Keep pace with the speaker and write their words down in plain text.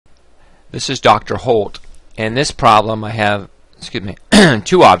This is Dr. Holt. In this problem I have,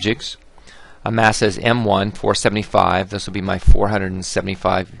 two objects. A mass says M1, 475. This will be my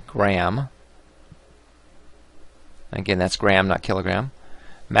 475 gram. Again, that's gram, not kilogram.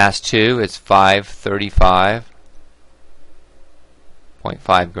 Mass 2 is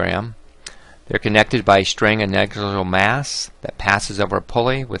 535.5 gram. They're connected by a string of negligible mass that passes over a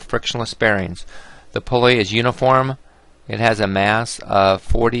pulley with frictionless bearings. The pulley is uniform. It has a mass of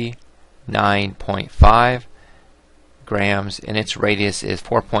 49.5 grams and its radius is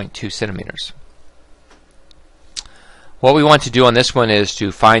 4.2 centimeters. What we want to do on this one is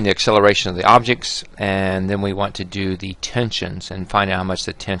to find the acceleration of the objects, and then we want to do the tensions and find out how much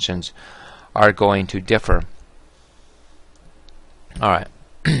the tensions are going to differ. Alright,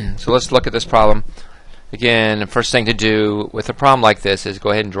 so let's look at this problem. Again, the first thing to do with a problem like this is go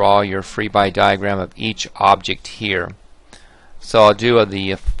ahead and draw your free body diagram of each object here. So I'll do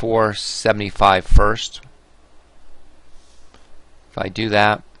the 475 first. If I do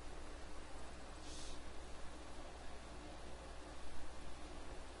that,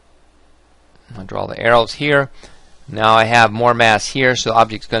 I'll draw the arrows here. Now I have more mass here, so the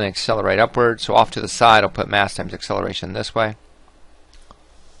object's going to accelerate upward. So off to the side, I'll put mass times acceleration this way.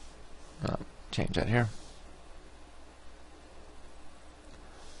 Change that here.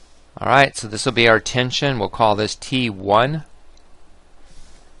 Alright, so this will be our tension. We'll call this T1.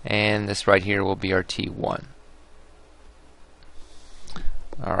 And this right here will be our T1.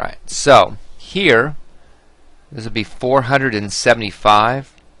 Alright, so here, this will be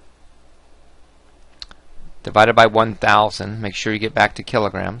 475 divided by 1,000. Make sure you get back to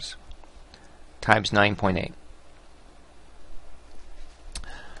kilograms. Times 9.8.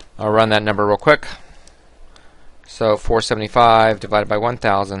 I'll run that number real quick. So 475 divided by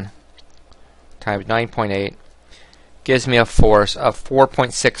 1,000 times 9.8 gives me a force of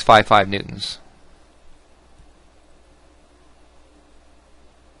 4.655 newtons.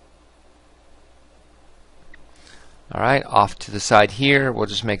 Alright, off to the side here, we'll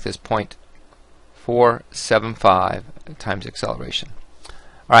just make this 0.475 times acceleration.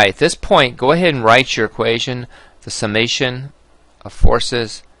 Alright, at this point, go ahead and write your equation, the summation of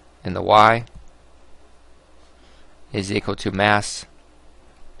forces in the y is equal to mass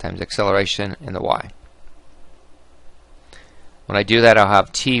times acceleration in the y. When I do that, I'll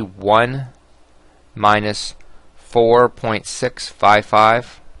have T1 minus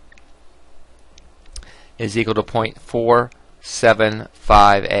 4.655 is equal to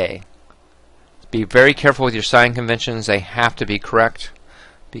 0.475a. Be very careful with your sign conventions. They have to be correct,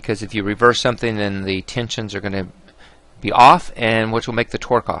 because if you reverse something, then the tensions are going to be off, and which will make the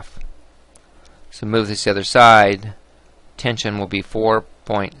torque off. So move this to the other side. Tension will be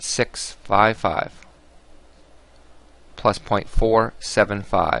 4.655 plus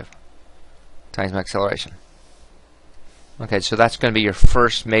 0.475 times my acceleration. Okay, so that's going to be your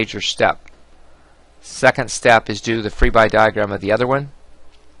first major step. Second step is do the free body diagram of the other one.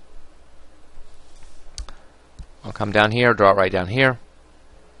 I'll come down here, draw it right down here.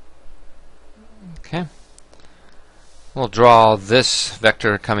 Okay. We'll draw this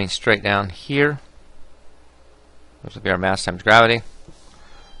vector coming straight down here. This will be our mass times gravity.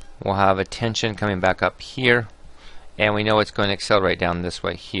 We'll have a tension coming back up here, and we know it's going to accelerate down this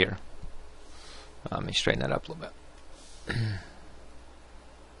way here. Let me straighten that up a little bit.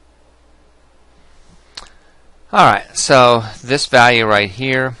 Alright, so this value right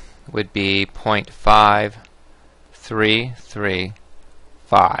here would be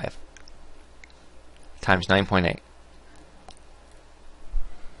 0.5335 times 9.8.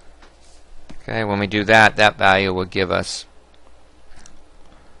 Okay, when we do that, that value will give us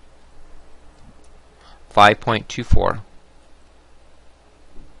 5.24.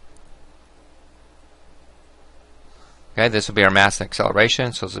 Okay, this will be our mass and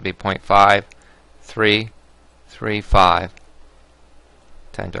acceleration, so this will be 0.5335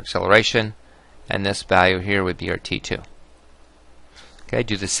 times our acceleration, and this value here would be our T2. Okay,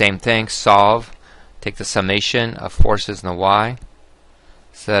 do the same thing, solve, take the summation of forces in the y,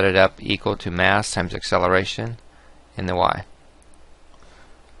 set it up equal to mass times acceleration in the y.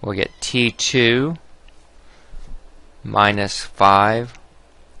 We'll get T2 minus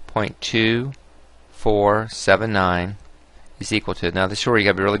 5.2479 is equal to, now this is where you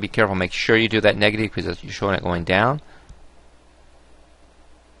got to really be careful, make sure you do that negative because you're showing it going down.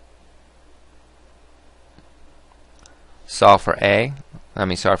 Solve for A,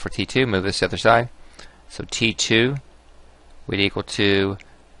 solve for T2, move this to the other side. So T2 would equal to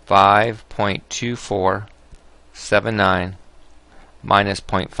 5.2479 minus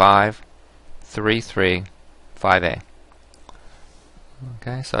 0.5335A.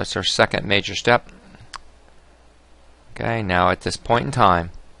 Okay, so that's our second major step. Okay, now at this point in time,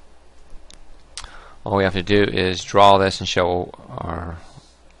 all we have to do is draw this and show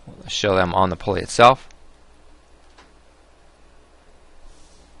them on the pulley itself.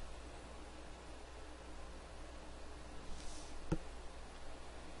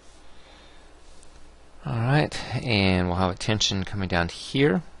 Alright, and we'll have a tension coming down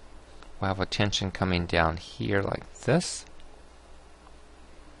here. We'll have a tension coming down here like this.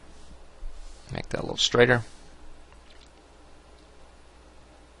 Make that a little straighter.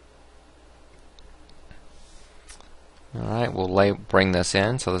 Alright, we'll bring this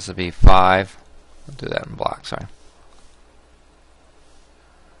in, so this will be 5. I'll do that in block, sorry.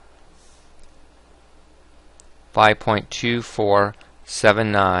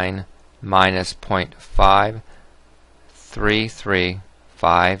 5.2479 minus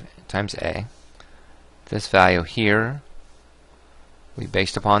 0.5335 times A. This value here, we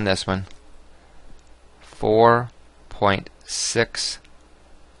based upon this one,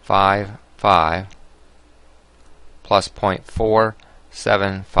 4.655 plus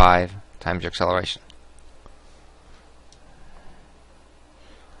 0.475 times your acceleration.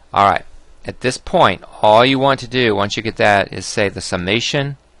 Alright, at this point, all you want to do once you get that is say the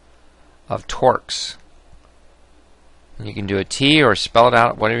summation of torques. And you can do a T or spell it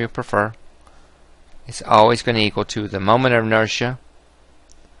out, whatever you prefer. It's always going to equal to the moment of inertia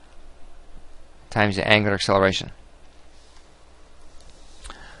times the angular acceleration.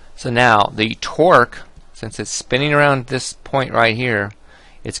 So now the torque, since it's spinning around this point right here,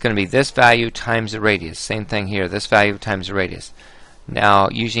 it's going to be this value times the radius. Same thing here, this value times the radius. Now,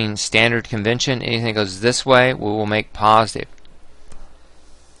 using standard convention, anything that goes this way, we will make positive.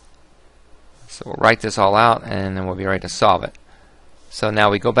 So we'll write this all out, and then we'll be ready to solve it. So now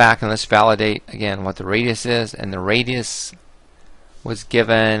we go back and let's validate again what the radius is, and the radius was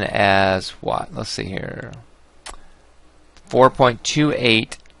given as what? Let's see here.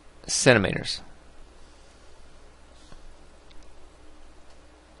 4.28 centimeters.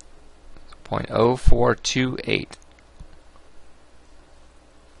 0.0428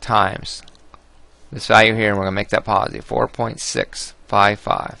 times this value here, and we're going to make that positive,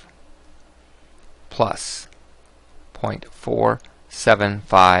 4.655 plus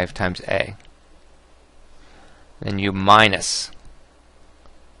 0.475 times A. Then you minus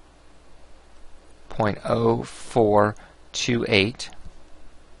 0.0428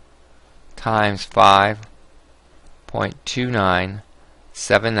 times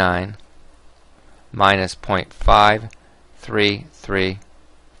 5.2979 minus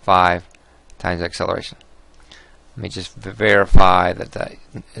 0.5335 times acceleration. Let me just verify that that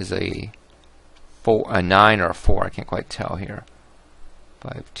is a 9 or a 4. I can't quite tell here.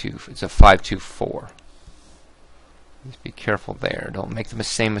 5.2. It's a 5.24. Just be careful there. Don't make the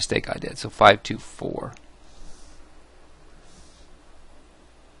same mistake I did. So 5.24.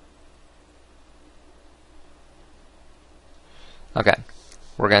 Okay.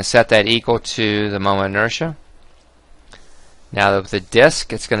 We're going to set that equal to the moment of inertia. Now with the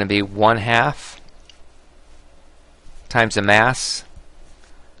disk, it's going to be 1/2 times the mass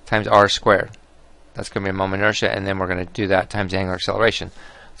times r squared. That's going to be a moment of inertia, and then we're going to do that times the angular acceleration.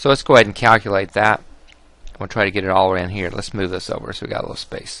 So let's go ahead and calculate that. We'll try to get it all the way in here. Let's move this over so we got a little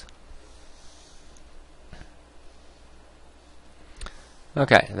space.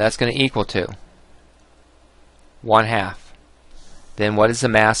 Okay, that's going to equal to 1/2. Then what is the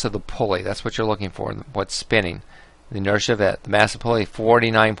mass of the pulley? That's what you're looking for. What's spinning? The inertia of it. The mass of the pulley,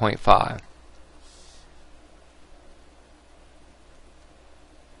 49.5.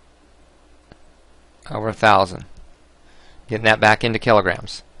 Over 1,000. Getting that back into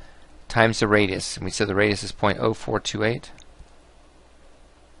kilograms. Times the radius. And we said the radius is 0.0428.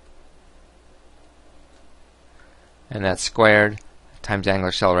 And that's squared times angular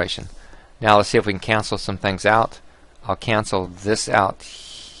acceleration. Now let's see if we can cancel some things out. I'll cancel this out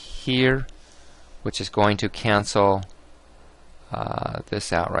here, which is going to cancel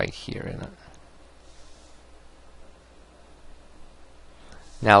this out right here, isn't it?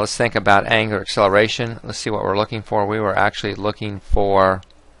 Now let's think about angular acceleration. Let's see what we're looking for. We were actually looking for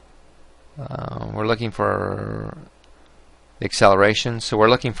the acceleration, so we're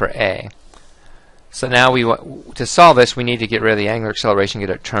looking for A. So now to solve this, we need to get rid of the angular acceleration,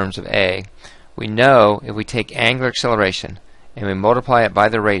 get it in terms of A. We know if we take angular acceleration and we multiply it by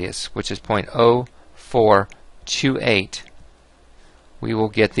the radius, which is 0.0428, we will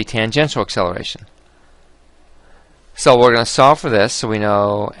get the tangential acceleration. So we're going to solve for this, so we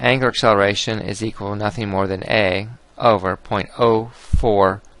know angular acceleration is equal to nothing more than A over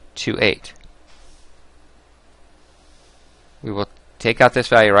 0.0428. We will take out this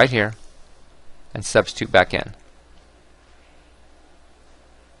value right here and substitute back in.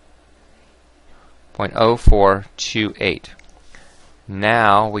 0.0428.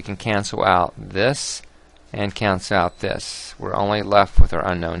 Now we can cancel out this and cancel out this. We're only left with our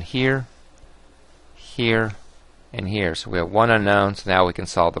unknown here, here, and here. So we have one unknown, so now we can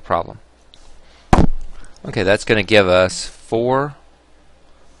solve the problem. Okay, that's going to give us 4.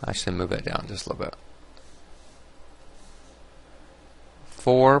 Actually, move that down just a little bit.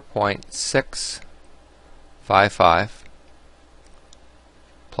 4.655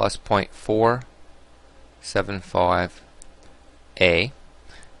 plus 0.475a.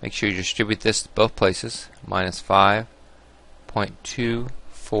 Make sure you distribute this to both places. Minus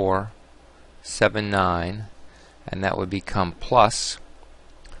 5.2479, and that would become plus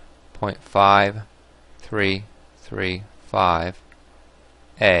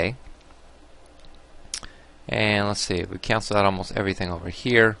 0.5335a. And let's see, we cancel out almost everything over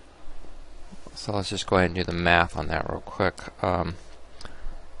here. So let's just go ahead and do the math on that real quick. So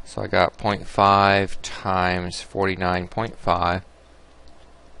I got 0.5 times 49.5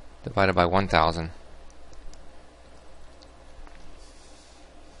 divided by 1,000.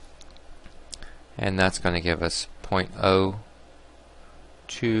 And that's going to give us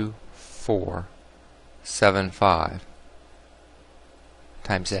 0.02475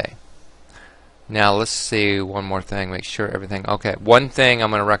 times A. Now let's see one more thing, make sure everything, okay, one thing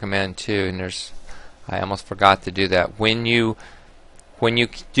I'm going to recommend too, and I almost forgot to do that. When you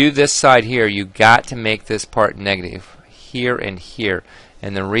do this side here, you got to make this part negative here and here.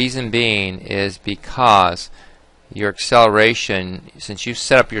 And the reason being is because your acceleration, since you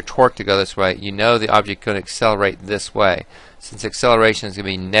set up your torque to go this way, you know the object is going to accelerate this way. Since acceleration is going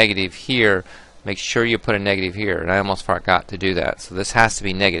to be negative here, make sure you put a negative here. And I almost forgot to do that. So this has to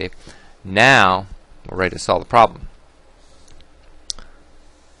be negative. Now we're ready to solve the problem.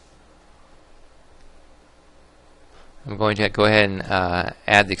 I'm going to go ahead and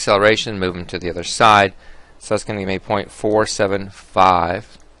add the acceleration, move them to the other side. So that's going to give me 0.475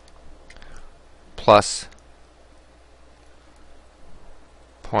 plus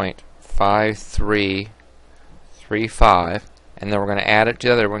 0.5335, and then we're going to add it to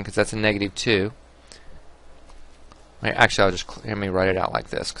the other one because that's a negative 2. Actually, let me write it out like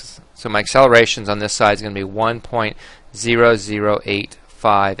this. So my accelerations on this side is going to be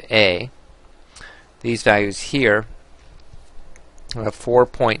 1.0085a. These values here are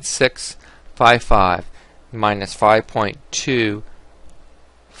 4.655 minus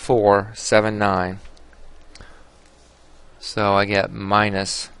 5.2479. So I get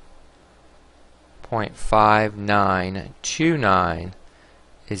minus 0.5929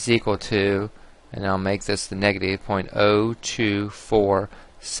 is equal to, and I'll make this the negative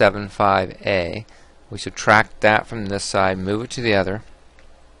 0.02475a. We subtract that from this side, move it to the other.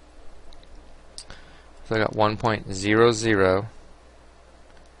 So I got 1.00,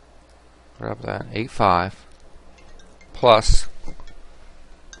 grab that, 85 plus,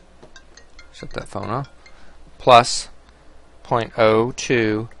 shut that phone off, plus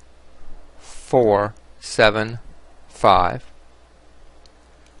 0.02475.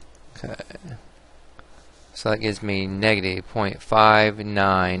 Okay. So that gives me negative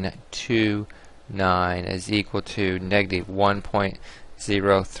 0.5929 is equal to negative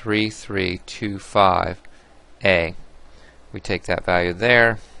 1.03325a. We take that value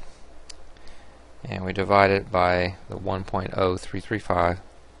there and we divide it by the 1.0335,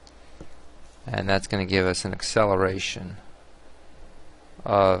 and that's going to give us an acceleration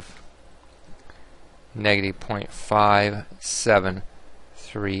of negative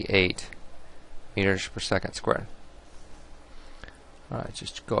 0.5738 meters per second squared. Alright,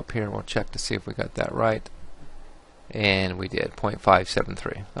 just go up here and we'll check to see if we got that right. And we did,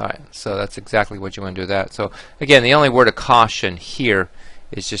 0.573. Alright, so that's exactly what you want to do with that. So again, the only word of caution here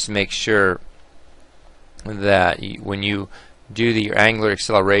is just to make sure that when you do your angular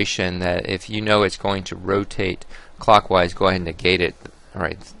acceleration, that if you know it's going to rotate clockwise, go ahead and negate it.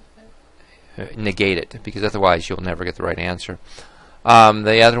 Alright, negate it, because otherwise you'll never get the right answer.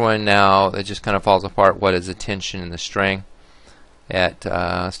 The other one now, it just kind of falls apart. What is the tension in the string?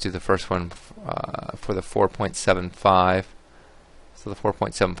 Let's do the first one for the 4.75. So the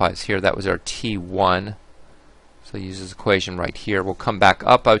 4.75 is here. That was our T1. So use this equation right here. We'll come back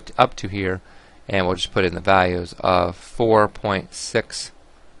up to here, and we'll just put in the values of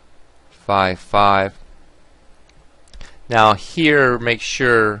 4.655. Now here, make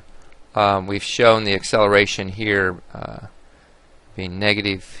sure we've shown the acceleration here being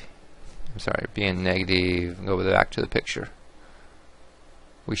negative. I'm sorry, being negative. Go back to the picture.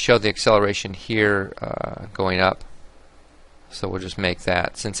 We showed the acceleration here going up. So we'll just make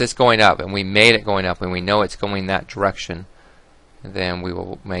that, since it's going up and we made it going up and we know it's going that direction, then we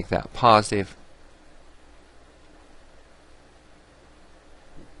will make that positive.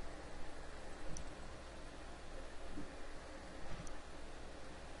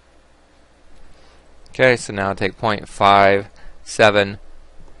 Okay, so now take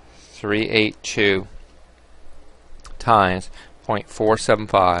 0.57382 times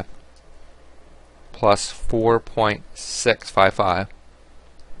 0.475 plus 4.655.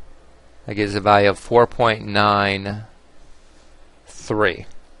 That gives a value of 4.93.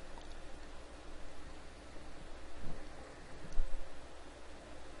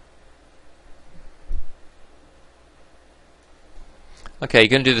 Okay, you're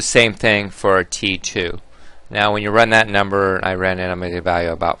going to do the same thing for T2. Now when you run that number, I ran it, I'm going to get a value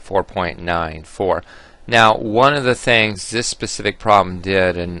of about 4.94. Now one of the things this specific problem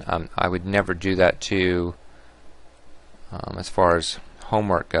did, and I would never do that to as far as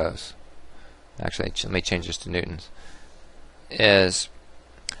homework goes, actually let me change this to newtons, is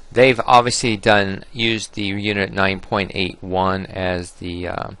they've obviously used the unit 9.81 as the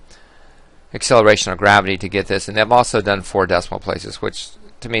acceleration of gravity to get this, and they've also done 4 decimal places, which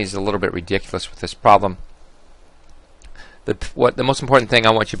to me is a little bit ridiculous with this problem. The most important thing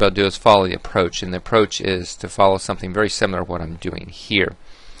I want you to be able to do is follow the approach, and the approach is to follow something very similar to what I'm doing here.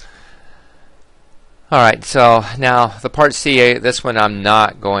 Alright, so now the part C, this one I'm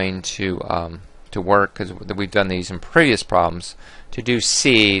not going to work because we've done these in previous problems. To do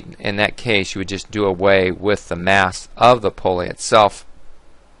C, in that case you would just do away with the mass of the pulley itself,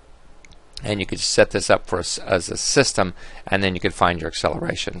 and you could set this up as a system, and then you could find your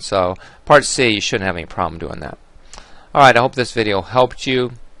acceleration. So part C, you shouldn't have any problem doing that. Alright, I hope this video helped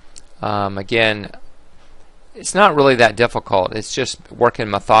you. Again, it's not really that difficult. It's just working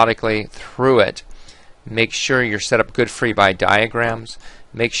methodically through it. Make sure you're set up good free body diagrams.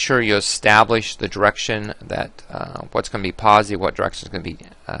 Make sure you establish the direction that what's going to be positive, what direction is going to be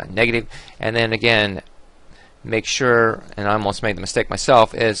negative, and then again, make sure, and I almost made the mistake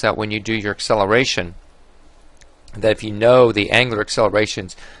myself, is that when you do your acceleration, that if you know the angular acceleration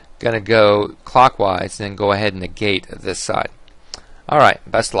is going to go clockwise, then go ahead and negate this side. Alright,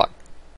 best of luck.